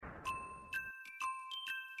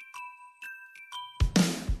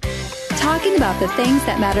talking about the things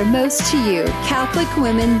that matter most to you. Catholic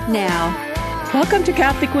Women Now. Welcome to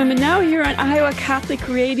Catholic Women Now here on Iowa Catholic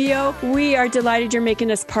Radio. We are delighted you're making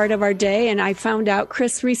us part of our day. And I found out,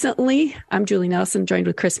 Chris, recently, I'm Julie Nelson, joined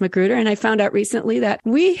with Chris Magruder, and I found out recently that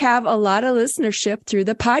we have a lot of listenership through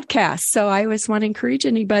the podcast. So I always want to encourage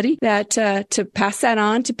anybody that to pass that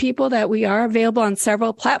on to people, that we are available on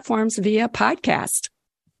several platforms via podcast.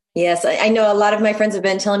 Yes, I know a lot of my friends have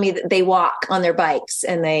been telling me that they walk on their bikes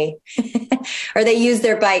and they or they use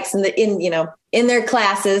their bikes in their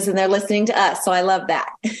classes, and they're listening to us. So I love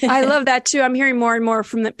that. I love that too. I'm hearing more and more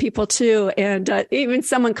from the people too. And even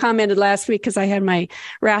someone commented last week, because I had my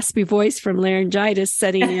raspy voice from laryngitis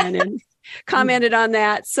setting in, and commented on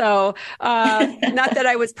that. So not that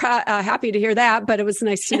I was happy to hear that, but it was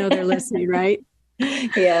nice to know they're listening, right?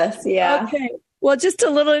 Yes. Yeah. Okay. Well, just a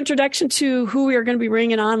little introduction to who we are going to be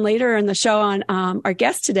bringing on later in the show. On our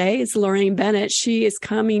guest today is Lorraine Bennett. She is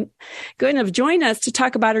going to join us to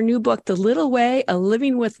talk about her new book, The Little Way of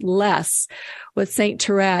Living with Less, with St.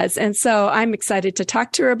 Therese. And so I'm excited to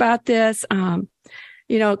talk to her about this.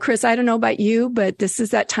 Chris, I don't know about you, but this is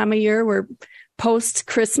that time of year where post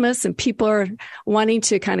Christmas and people are wanting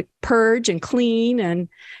to kind of purge and clean and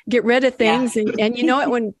get rid of things. Yeah. And you know it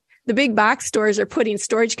when the big box stores are putting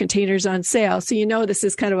storage containers on sale. So, this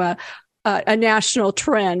is kind of a national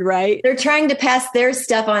trend, right? They're trying to pass their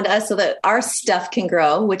stuff on to us so that our stuff can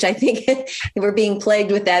grow, which I think we're being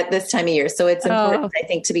plagued with that this time of year. So it's important, I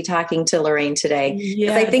think, to be talking to Lorraine today.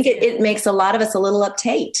 Because I think it makes a lot of us a little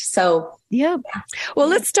uptight. So, yeah. Well,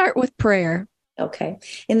 let's start with prayer. Okay.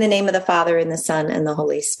 In the name of the Father, and the Son, and the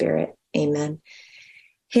Holy Spirit. Amen.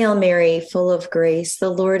 Hail Mary, full of grace,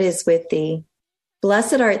 the Lord is with thee.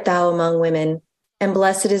 Blessed art thou among women, and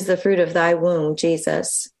blessed is the fruit of thy womb,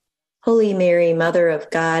 Jesus. Holy Mary, Mother of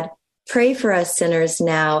God, pray for us sinners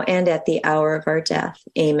now and at the hour of our death.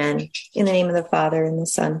 Amen. In the name of the Father, and the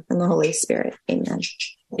Son, and the Holy Spirit. Amen.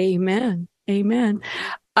 Amen. Amen.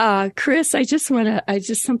 Chris,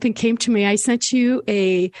 something came to me. I sent you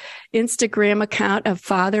a Instagram account of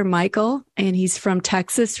Father Michael, and he's from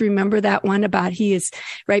Texas. Remember that one about he is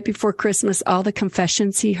right before Christmas, all the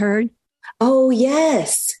confessions he heard? Oh,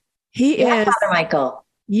 yes. He is. Father Michael.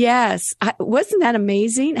 Yes. Wasn't that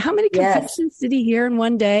amazing? How many confessions did he hear in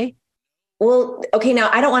one day? Well, okay, now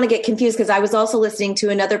I don't want to get confused, because I was also listening to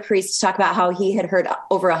another priest talk about how he had heard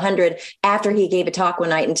over 100 after he gave a talk one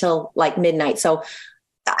night until like midnight. So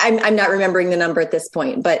I'm not remembering the number at this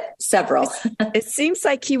point, but several. It seems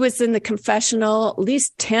like he was in the confessional at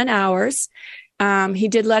least 10 hours. He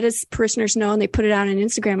did let his parishioners know, and they put it out on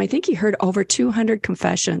Instagram. I think he heard over 200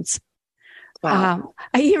 confessions. Wow.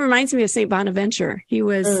 He reminds me of St. Bonaventure. He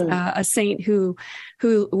was a saint who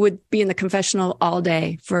would be in the confessional all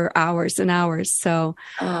day for hours and hours. So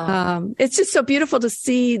it's just so beautiful to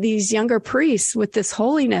see these younger priests with this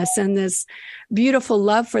holiness and this beautiful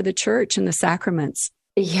love for the church and the sacraments.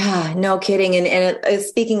 Yeah, no kidding. And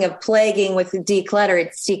speaking of plaguing with declutter,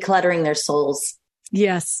 it's decluttering their souls.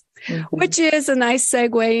 Yes. Mm-hmm. Which is a nice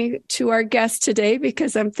segue to our guest today,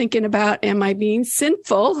 because I'm thinking about, am I being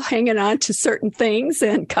sinful, hanging on to certain things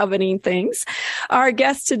and coveting things? Our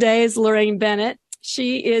guest today is Lorraine Bennett.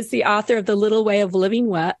 She is the author of The Little Way of Living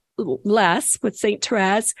Less with St.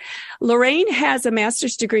 Therese. Lorraine has a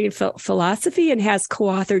master's degree in philosophy and has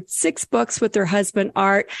co-authored 6 books with her husband,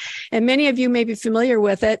 Art. And many of you may be familiar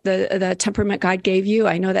with it, the Temperament God Gave You.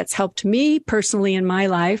 I know that's helped me personally in my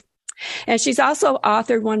life. And she's also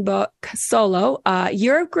authored one book solo,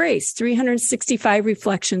 Year of Grace, 365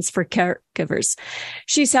 Reflections for Caregivers.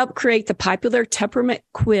 She's helped create the popular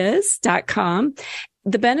temperamentquiz.com.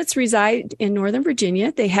 The Bennetts reside in Northern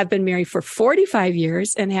Virginia. They have been married for 45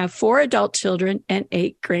 years and have 4 adult children and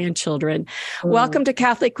 8 grandchildren. Welcome to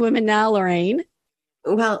Catholic Women Now, Lorraine.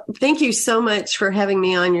 Well, thank you so much for having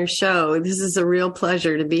me on your show. This is a real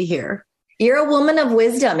pleasure to be here. You're a woman of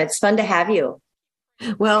wisdom. It's fun to have you.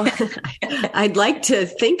 Well, I'd like to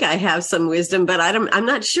think I have some wisdom, but I'm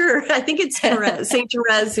not sure. I think it's St.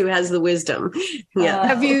 Therese who has the wisdom. Yeah.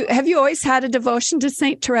 Have you always had a devotion to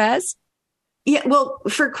St. Therese? Yeah, well,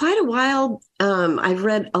 for quite a while, I've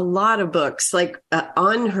read a lot of books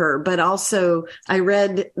on her, but also I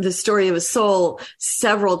read The Story of a Soul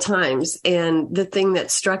several times. And the thing that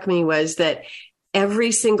struck me was that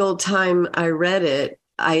every single time I read it,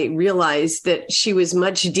 I realized that she was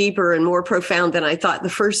much deeper and more profound than I thought the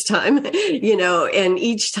first time, and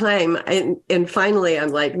each time, and finally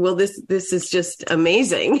I'm like, well, this is just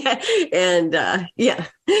amazing. And,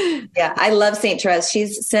 Yeah, I love Saint Therese.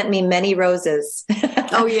 She's sent me many roses.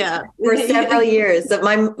 Oh yeah, for several years.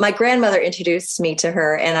 My grandmother introduced me to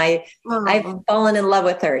her, and I've fallen in love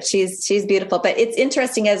with her. She's beautiful. But it's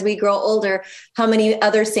interesting as we grow older, how many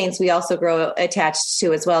other saints we also grow attached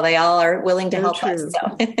to as well. They all are willing to help us.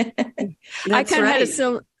 So. I kind of had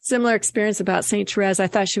a similar experience about Saint Therese. I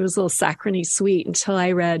thought she was a little saccharine sweet until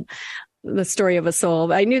I read The Story of a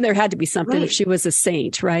Soul. I knew there had to be something if she was a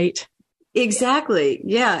saint, right? Exactly.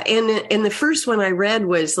 Yeah. And the first one I read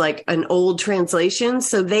was like an old translation.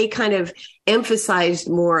 So they kind of emphasized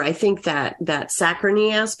more, I think, that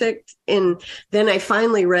saccharine aspect. And then I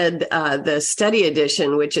finally read the study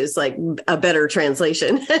edition, which is like a better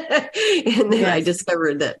translation. And then I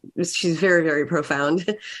discovered that she's very, very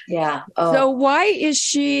profound. Yeah. Oh. So why is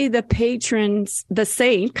she the patron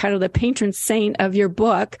saint of your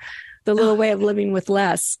book, The Little Way of Living with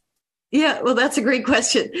Less? Yeah, well, that's a great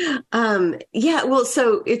question.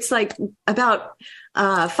 So it's like about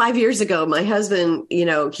 5 years ago, my husband,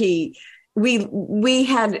 we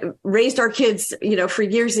had raised our kids, for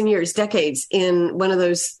years and years, decades, in one of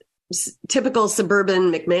those typical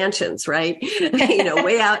suburban McMansions, right?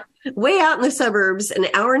 way out in the suburbs, an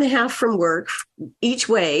hour and a half from work each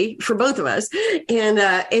way for both of us.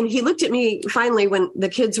 And he looked at me finally when the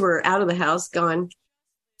kids were out of the house, gone.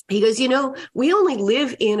 He goes, we only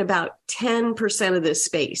live in about 10% of this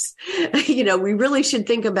space. We really should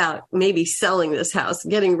think about maybe selling this house,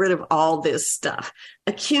 getting rid of all this stuff,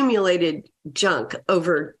 accumulated junk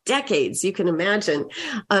over decades, you can imagine.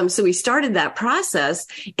 So we started that process,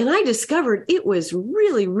 and I discovered it was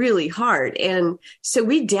really, really hard. And so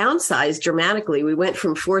we downsized dramatically. We went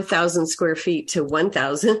from 4,000 square feet to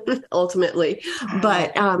 1,000 ultimately.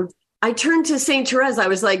 But, I turned to Saint Therese. I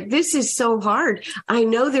was like, this is so hard. I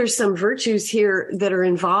know there's some virtues here that are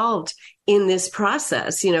involved in this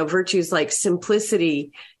process, virtues like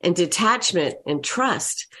simplicity and detachment and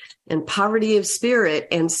trust and poverty of spirit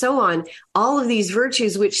and so on. All of these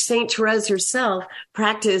virtues, which Saint Therese herself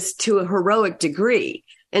practiced to a heroic degree.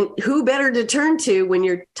 And who better to turn to when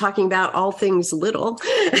you're talking about all things little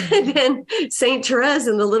than Saint Therese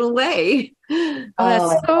and the Little Way? Oh,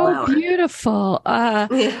 that's so beautiful.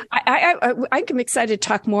 I'm excited to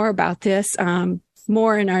talk more about this,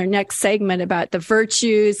 more in our next segment about the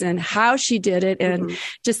virtues and how she did it and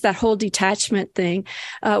just that whole detachment thing.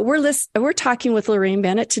 We're talking with Lorraine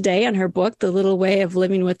Bennett today on her book, The Little Way of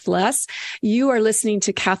Living with Less. You are listening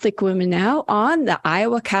to Catholic Women Now on the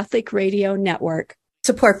Iowa Catholic Radio Network.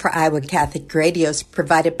 Support for Iowa Catholic Radio is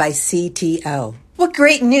provided by CTO. What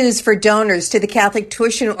great news for donors to the Catholic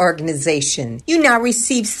Tuition Organization. You now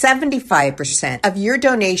receive 75% of your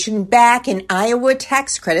donation back in Iowa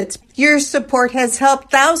tax credits. Your support has helped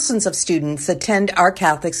thousands of students attend our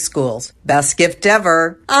Catholic schools. Best gift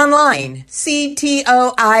ever. Online, ctoiowa.org.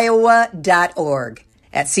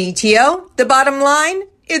 At CTO, the bottom line,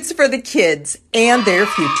 it's for the kids and their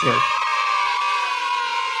future.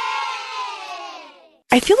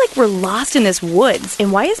 I feel like we're lost in this woods.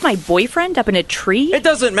 And why is my boyfriend up in a tree? It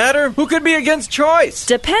doesn't matter. Who could be against choice?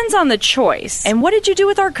 Depends on the choice. And what did you do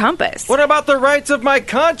with our compass? What about the rights of my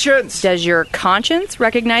conscience? Does your conscience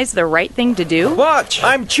recognize the right thing to do? Watch.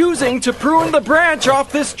 I'm choosing to prune the branch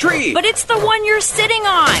off this tree. But it's the one you're sitting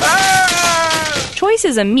on. Ah! Choice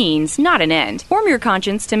is a means, not an end. Form your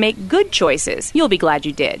conscience to make good choices. You'll be glad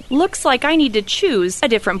you did. Looks like I need to choose a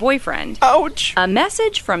different boyfriend. Ouch. A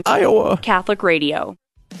message from Iowa Catholic Radio.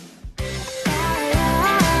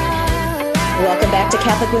 Welcome back to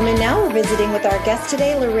Catholic Women Now. We're visiting with our guest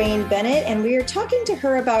today, Lorraine Bennett, and we are talking to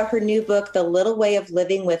her about her new book, The Little Way of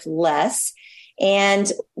Living with Less.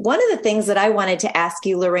 And one of the things that I wanted to ask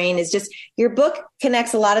you, Lorraine, is just your book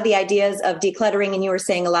connects a lot of the ideas of decluttering, and you were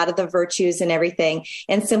saying a lot of the virtues and everything,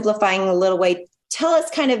 and simplifying a little way. Tell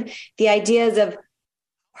us kind of the ideas of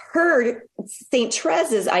her, St.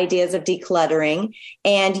 Therese's ideas of decluttering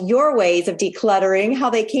and your ways of decluttering,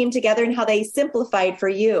 how they came together and how they simplified for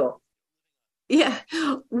you. Yeah.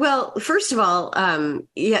 Well, first of all,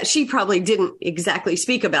 she probably didn't exactly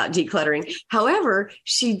speak about decluttering. However,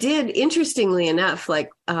 she did, interestingly enough,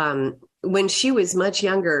 when she was much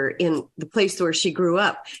younger in the place where she grew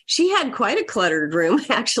up, she had quite a cluttered room,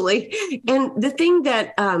 actually. And the thing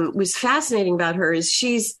that was fascinating about her is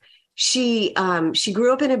she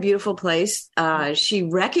grew up in a beautiful place. She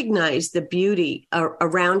recognized the beauty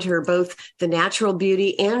around her, both the natural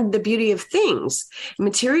beauty and the beauty of things,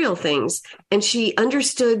 material things. And she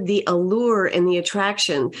understood the allure and the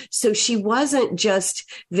attraction. So she wasn't just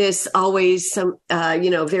this always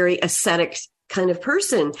very ascetic kind of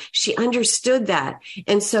person. She understood that.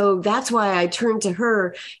 And so that's why I turned to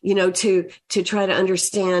her, to try to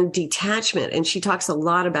understand detachment. And she talks a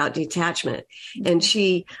lot about detachment. And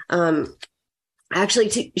she,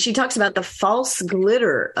 she talks about the false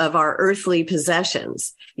glitter of our earthly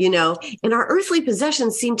possessions, and our earthly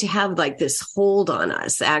possessions seem to have like this hold on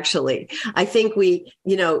us. Actually, I think we,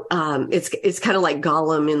 it's kind of like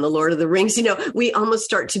Gollum in the Lord of the Rings. We almost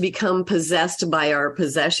start to become possessed by our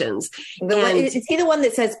possessions. Is he the one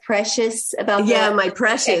that says precious about? Yeah, my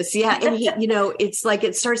precious. Yeah. And he, it's like,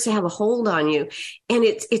 it starts to have a hold on you. And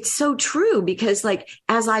it's so true because like,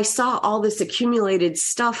 as I saw all this accumulated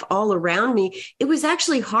stuff all around me, it was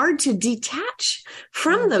actually hard to detach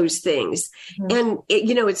from those things. And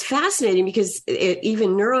it's fascinating because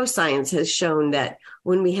even neuroscience has shown that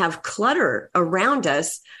when we have clutter around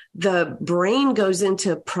us, the brain goes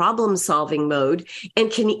into problem solving mode and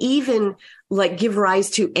can even like give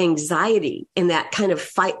rise to anxiety and that kind of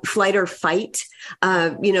flight or fight,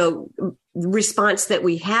 response that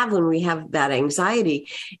we have when we have that anxiety.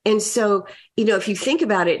 And so, if you think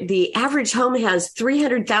about it, the average home has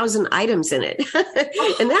 300,000 items in it.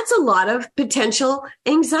 And that's a lot of potential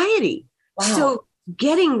anxiety. Wow. So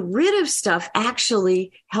getting rid of stuff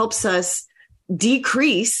actually helps us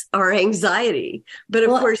decrease our anxiety. But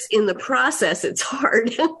of course, in the process, it's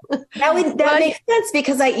hard. that makes sense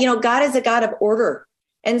because God is a God of order.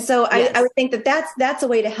 And so yes. I would think that's a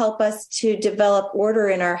way to help us to develop order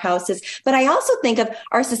in our houses. But I also think of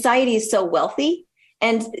our society is so wealthy.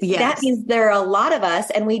 And that means there are a lot of us.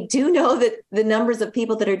 And we do know that the numbers of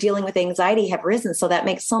people that are dealing with anxiety have risen. So that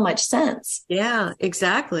makes so much sense. Yeah,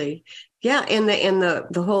 exactly. Yeah. And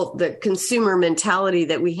the consumer mentality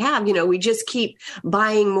that we have, we just keep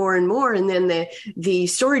buying more and more. And then the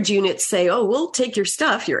storage units say, oh, we'll take your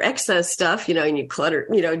stuff, your excess stuff, and you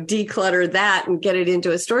declutter that and get it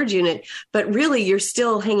into a storage unit. But really, you're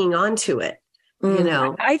still hanging on to it,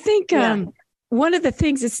 I think, one of the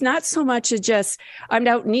things, it's not so much I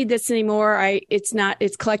don't need this anymore.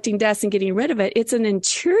 It's collecting dust and getting rid of it. It's an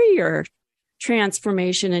interior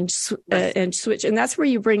transformation and switch. And that's where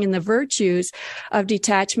you bring in the virtues of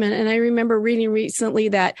detachment. And I remember reading recently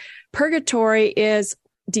that purgatory is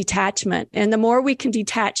detachment. And the more we can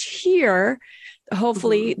detach here,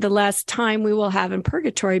 hopefully the less time we will have in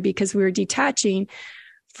purgatory because we're detaching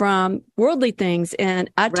from worldly things and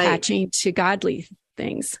attaching to godly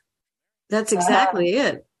things. That's exactly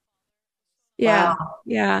it. Yeah. Wow.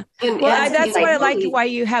 Yeah. That's why I like why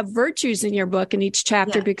you have virtues in your book in each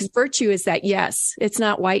chapter, because virtue is that yes. It's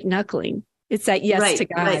not white knuckling. It's that yes to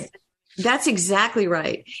God. Right. That's exactly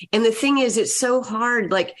right. And the thing is, it's so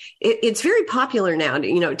hard. Like it's very popular now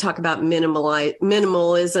to, talk about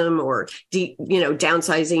minimalism or,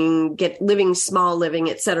 downsizing, living small living,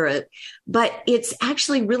 et cetera. But it's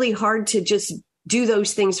actually really hard to just do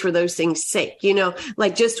those things for those things' sake,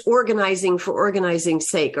 like just organizing for organizing's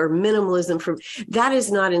sake or minimalism that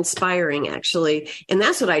is not inspiring actually. And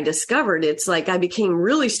that's what I discovered. It's like I became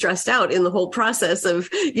really stressed out in the whole process of,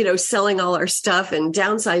 selling all our stuff and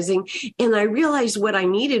downsizing. And I realized what I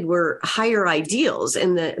needed were higher ideals.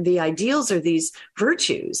 And the ideals are these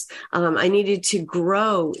virtues. I needed to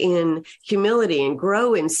grow in humility and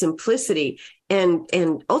grow in simplicity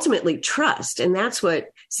and ultimately trust. And that's what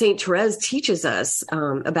Saint Therese teaches us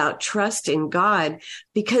about trust in God,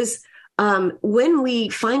 because when we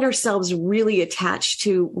find ourselves really attached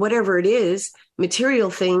to whatever it is, material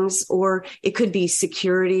things, or it could be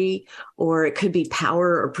security, or it could be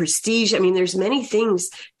power or prestige. I mean, there's many things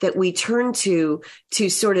that we turn to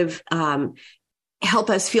sort of help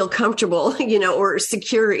us feel comfortable, or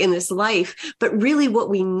secure in this life. But really what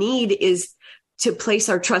we need is to place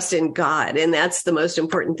our trust in God. And that's the most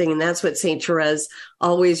important thing. And that's what St. Therese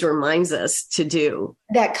always reminds us to do.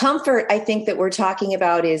 That comfort, I think, that we're talking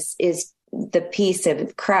about is the peace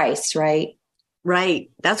of Christ, right? Right.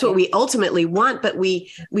 That's what we ultimately want. But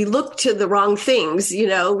we look to the wrong things.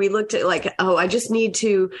 We looked at like, oh, I just need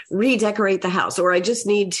to redecorate the house, or I just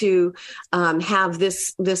need to have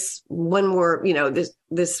this one more,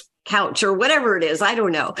 this couch or whatever it is. I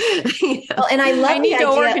don't know. Well, and I need to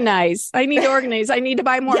organize. I need to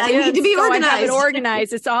buy more. I need to be organized. I have it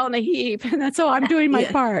organized. It's all in a heap. And that's all I'm doing my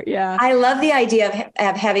part. Yeah. I love the idea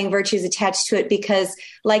of having virtues attached to it because,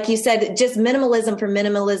 like you said, just minimalism for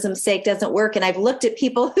minimalism's sake doesn't work. And I've looked at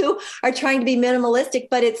people who are trying to be minimalistic,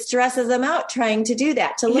 but it stresses them out trying to do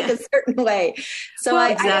that, to look a certain way. So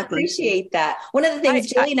I appreciate that. One of the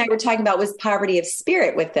things Julie and I were talking about was poverty of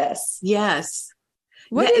spirit with this. Yes.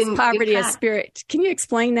 What is poverty of spirit? Can you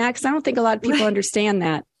explain that? Because I don't think a lot of people understand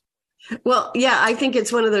that. Well, yeah, I think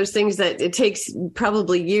it's one of those things that it takes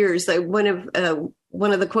probably years. Like one of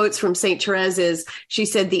one of the quotes from St. Therese is, she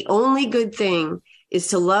said, the only good thing is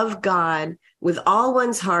to love God with all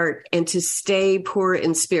one's heart and to stay poor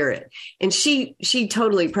in spirit. And she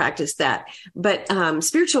totally practiced that. But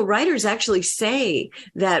spiritual writers actually say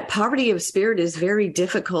that poverty of spirit is very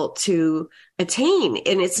difficult to attain.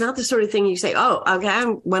 And it's not the sort of thing you say, oh, okay, I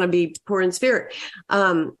want to be poor in spirit.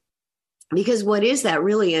 Because what is that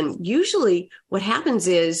really? And usually what happens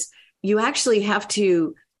is you actually have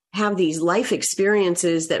to have these life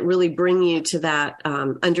experiences that really bring you to that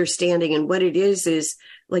understanding. And what it is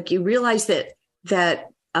like you realize that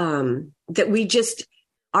we just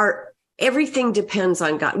are, everything depends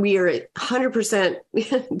on God. We are 100%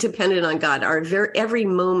 dependent on God. Every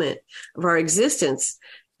moment of our existence,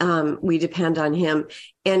 we depend on him.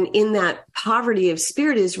 And in that poverty of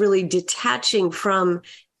spirit is really detaching from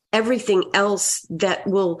everything else that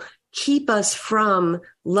will keep us from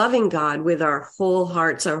loving God with our whole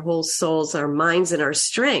hearts, our whole souls, our minds, and our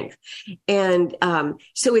strength. And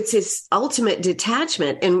so it's this ultimate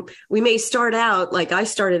detachment. And we may start out, like I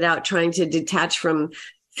started out trying to detach from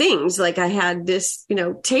things. Like I had this,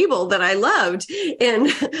 table that I loved, and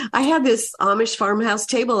I had this Amish farmhouse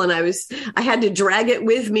table, and I had to drag it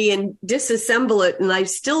with me and disassemble it. And I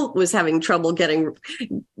still was having trouble getting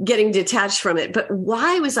detached from it. But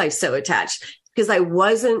why was I so attached? Because I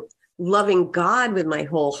wasn't loving God with my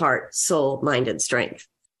whole heart, soul, mind, and strength.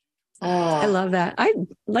 I love that. I'd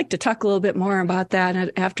like to talk a little bit more about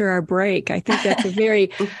that after our break. I think that's a very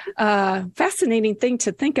fascinating thing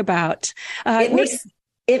to think about.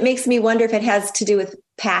 It makes me wonder if it has to do with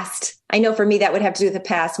past. I know for me, that would have to do with the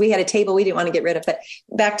past. We had a table we didn't want to get rid of, but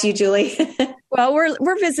back to you, Julie. Well,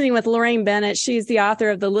 we're visiting with Lorraine Bennett. She's the author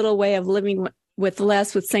of The Little Way of Living with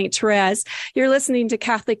Less with St. Therese. You're listening to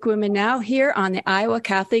Catholic Women Now here on the Iowa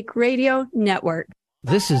Catholic Radio Network.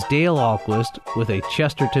 This is Dale Ahlquist with a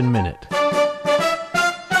Chesterton Minute.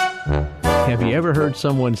 Have you ever heard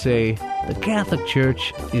someone say, the Catholic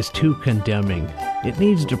Church is too condemning? It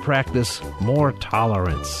needs to practice more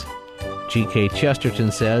tolerance. G.K.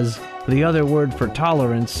 Chesterton says, the other word for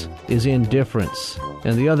tolerance is indifference,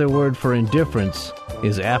 and the other word for indifference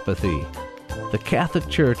is apathy. The Catholic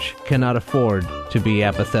Church cannot afford to be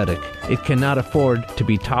apathetic. It cannot afford to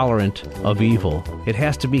be tolerant of evil. It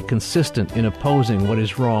has to be consistent in opposing what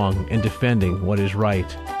is wrong and defending what is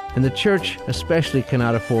right. And the Church especially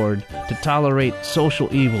cannot afford to tolerate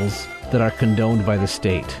social evils that are condoned by the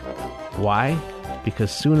state. Why?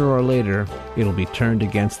 Because sooner or later, it'll be turned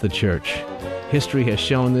against the Church. History has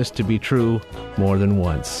shown this to be true more than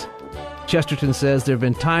once. Chesterton says there have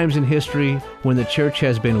been times in history when the Church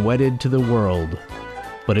has been wedded to the world,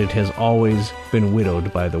 but it has always been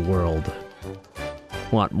widowed by the world.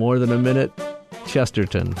 Want more than a minute?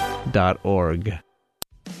 Chesterton.org.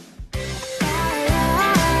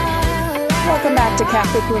 Welcome back to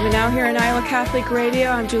Catholic Women Now here on Iowa Catholic Radio.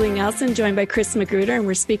 I'm Julie Nelson, joined by Chris Magruder, and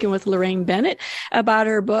we're speaking with Lorraine Bennett about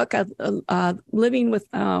her book, Living with,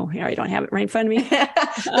 here, I don't have it right in front of me. The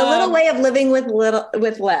Little Way of Living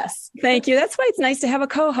with Less. Thank you. That's why it's nice to have a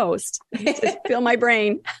co-host to fill my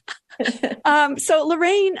brain. So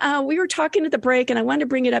Lorraine, we were talking at the break, and I wanted to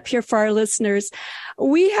bring it up here for our listeners.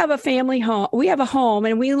 We have a family home. We have a home,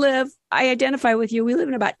 and I identify with you. We live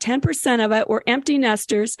in about 10% of it. We're empty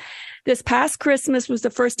nesters. This past Christmas was the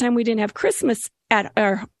first time we didn't have Christmas at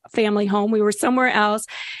our family home. We were somewhere else.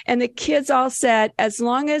 And the kids all said, as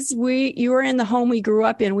long as you are in the home we grew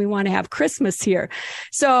up in, we want to have Christmas here.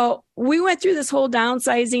 So we went through this whole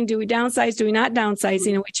downsizing. Do we downsize? Do we not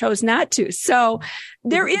downsizing? And we chose not to. So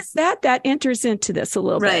there is that enters into this a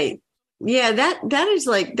little bit. Right. Yeah, that is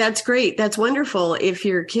that's great. That's wonderful if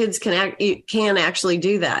your kids can actually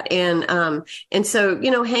do that. And so,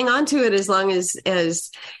 hang on to it as long as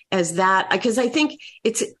that, because I think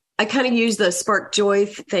I kind of use the spark joy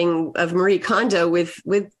thing of Marie Kondo with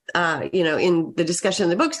in the discussion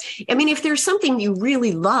in the books. I mean, if there's something you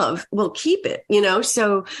really love, well, keep it,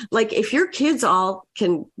 so like if your kids all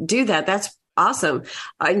can do that, that's awesome.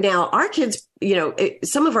 Now our kids,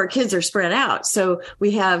 some of our kids are spread out. So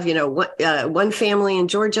we have, one family in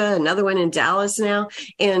Georgia, another one in Dallas now,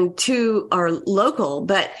 and two are local.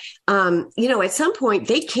 But, at some point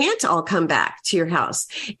they can't all come back to your house.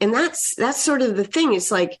 And that's sort of the thing.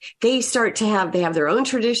 It's like they have their own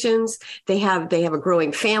traditions. They have a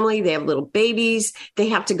growing family. They have little babies. They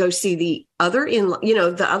have to go see the other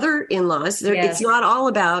in-laws. Yes. It's not all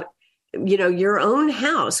about your own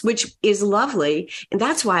house, which is lovely. And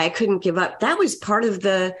that's why I couldn't give up. That was part of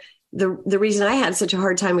the reason I had such a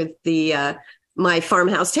hard time with my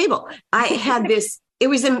farmhouse table. I had this, it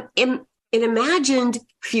was an imagined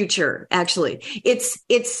future, actually.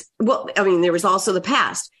 There was also the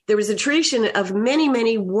past. there was a tradition of many,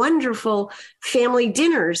 many wonderful family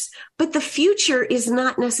dinners, but the future is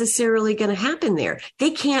not necessarily going to happen there.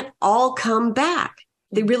 They can't all come back.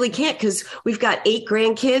 They really can't, because we've got 8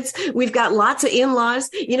 grandkids. We've got lots of in-laws.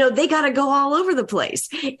 They got to go all over the place.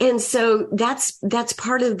 And so that's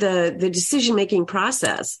part of the decision-making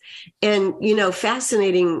process. And,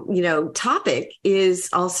 fascinating, topic is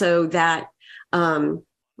also that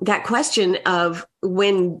question of,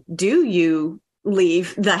 when do you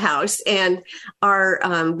leave the house? And our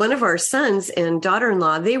one of our sons and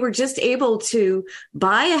daughter-in-law, they were just able to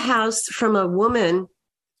buy a house from a woman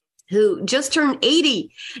who just turned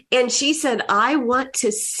 80. And she said, I want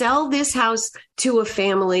to sell this house to a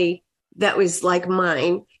family that was like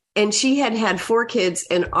mine. And she had 4 kids,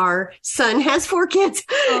 and our son has 4 kids.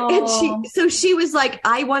 Oh. And she was like,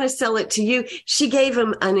 I want to sell it to you. She gave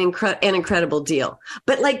him an incredible deal.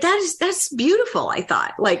 But like, that's beautiful. I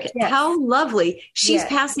thought, like, yes. How lovely. She's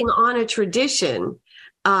passing on a tradition.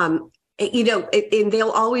 And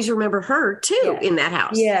they'll always remember her too in that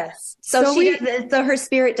house. Yes. So her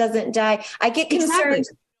spirit doesn't die. I get concerned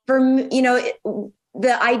for,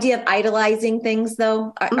 the idea of idolizing things,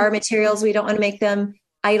 though, our materials, we don't want to make them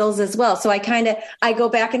idols as well. So I go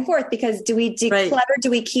back and forth, because do we declutter? Right.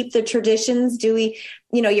 Do we keep the traditions? Do we,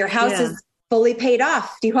 your house is fully paid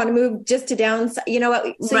off. Do you want to move just to downside? So you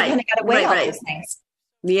kind of got to weigh all those things.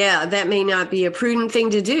 Yeah, that may not be a prudent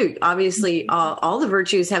thing to do. Obviously, all the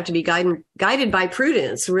virtues have to be guided by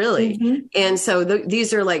prudence, really. Mm-hmm. And so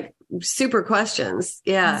these are like super questions.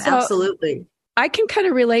 Yeah, so absolutely. I can kind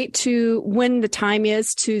of relate to when the time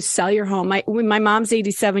is to sell your home. My mom's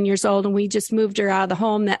 87 years old, and we just moved her out of the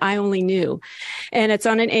home that I only knew. And it's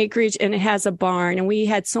on an acreage, and it has a barn. And we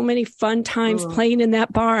had so many fun times playing in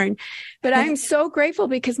that barn. But I'm so grateful,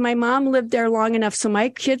 because my mom lived there long enough so my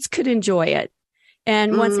kids could enjoy it.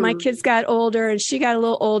 And once my kids got older and she got a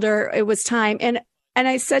little older, it was time. And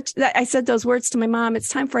I said those words to my mom. It's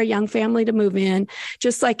time for a young family to move in,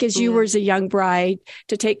 just like as you were as a young bride,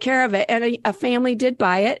 to take care of it. And a family did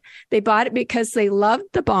buy it. They bought it because they loved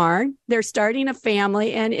the barn. They're starting a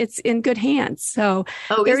family, and it's in good hands. So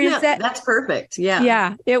that's perfect. Yeah.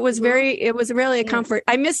 Yeah. It was really a comfort.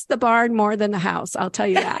 I missed the barn more than the house. I'll tell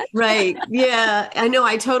you that. Right. Yeah. I know.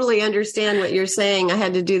 I totally understand what you're saying. I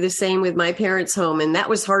had to do the same with my parents' home, and that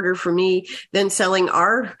was harder for me than selling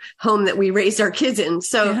our home that we raised our kids in.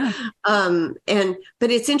 So,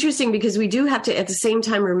 but it's interesting, because we do have to at the same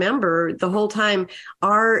time remember the whole time,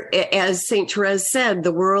 as Saint Therese said,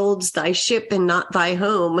 the world's thy ship and not thy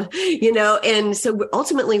home, and so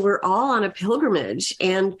ultimately we're all on a pilgrimage,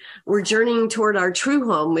 and we're journeying toward our true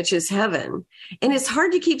home, which is heaven. And it's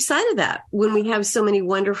hard to keep sight of that when we have so many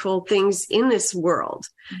wonderful things in this world,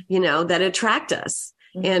 that attract us.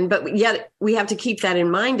 But yet we have to keep that in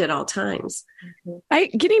mind at all times.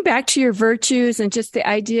 Getting back to your virtues and just the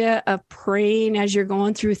idea of praying as you're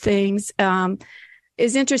going through things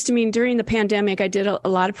is interesting. I mean, during the pandemic, I did a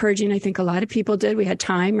lot of purging. I think a lot of people did. We had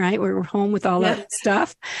time, right? We were home with all that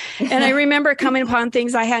stuff. And I remember coming upon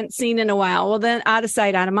things I hadn't seen in a while. Well, then out of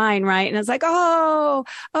sight, out of mind, right? And I was like, oh,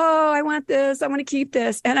 I want this. I want to keep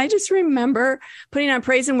this. And I just remember putting on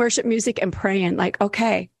praise and worship music and praying like,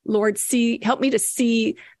 okay, Lord, help me to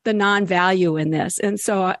see the non-value in this. And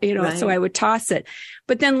so, so I would toss it.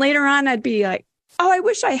 But then later on, I'd be like, oh, I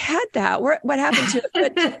wish I had that. What happened to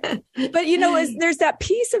it? But there's that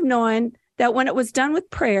piece of knowing that when it was done with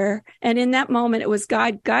prayer, and in that moment, it was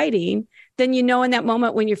God guiding, then in that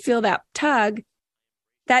moment when you feel that tug,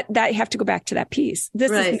 that you have to go back to that peace.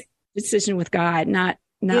 This is a decision with God, not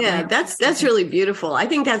that's really beautiful. I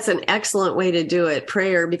think that's an excellent way to do it,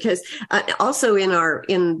 prayer, because also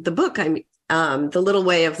in the book, The Little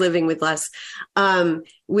Way of Living with Less,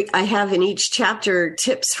 I have in each chapter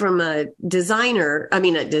tips from a designer.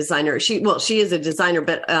 She is a designer,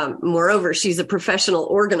 but moreover, she's a professional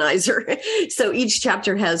organizer. So each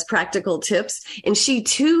chapter has practical tips, and she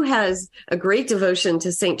too has a great devotion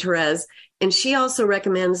to Saint Therese. And she also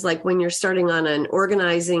recommends, like, when you're starting on an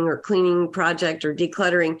organizing or cleaning project or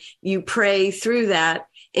decluttering, you pray through that,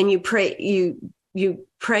 and you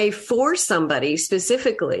pray for somebody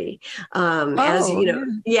specifically. As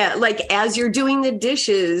you're doing the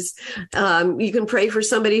dishes, you can pray for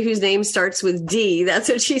somebody whose name starts with D. That's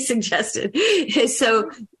what she suggested. So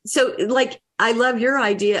like, I love your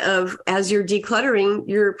idea of, as you're decluttering,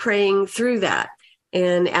 you're praying through that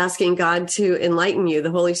and asking God to enlighten you,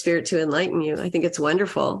 the Holy Spirit to enlighten you. I think it's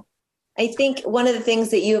wonderful. I think one of the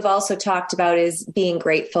things that you have also talked about is being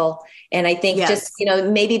grateful. And I think just,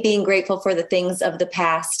 maybe being grateful for the things of the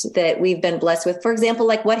past that we've been blessed with. For example,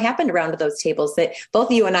 like what happened around those tables that both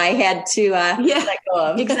you and I had to let go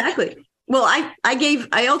of. Exactly. Well, I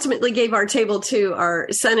ultimately gave our table to our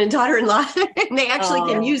son and daughter-in-law, and they actually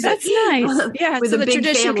can use that's it. That's nice. Yeah, with so a the big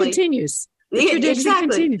tradition family. continues. Exactly.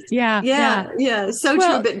 Continues. Yeah. So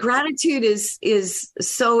true. But gratitude is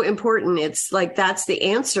so important. It's like that's the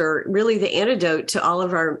answer, really the antidote to all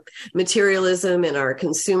of our materialism and our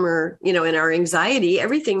consumer, and our anxiety.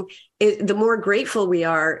 Everything. The more grateful we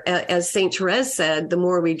are, as Saint Therese said, the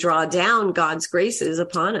more we draw down God's graces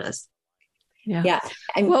upon us. Yeah.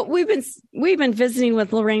 Well, we've been visiting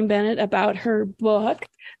with Lorraine Bennett about her book,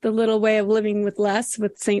 The Little Way of Living with Less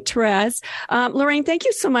with Saint Therese. Lorraine, thank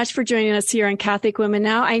you so much for joining us here on Catholic Women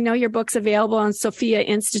Now. I know your book's available on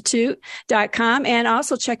SophiaInstitute.com, and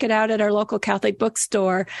also check it out at our local Catholic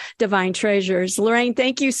bookstore, Divine Treasures. Lorraine,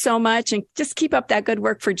 thank you so much, and just keep up that good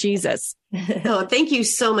work for Jesus. Oh, thank you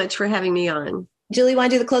so much for having me on. Julie,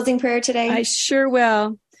 want to do the closing prayer today? I sure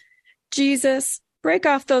will. Jesus, break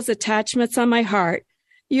off those attachments on my heart.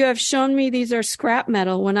 You have shown me these are scrap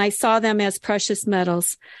metal when I saw them as precious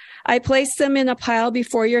metals. I place them in a pile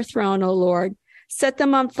before your throne, O Lord. Set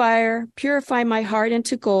them on fire, purify my heart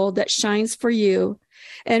into gold that shines for you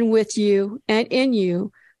and with you and in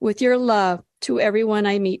you with your love to everyone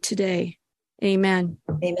I meet today. Amen.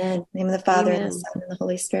 Amen. In the name of the Father, and the Son, and the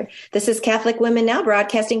Holy Spirit. This is Catholic Women Now,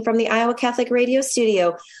 broadcasting from the Iowa Catholic Radio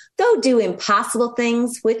Studio. Go do impossible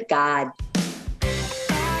things with God.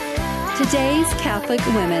 Today's Catholic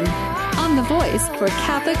Women on The Voice for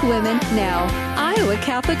Catholic Women Now, Iowa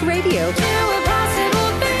Catholic Radio. There were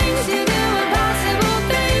possible things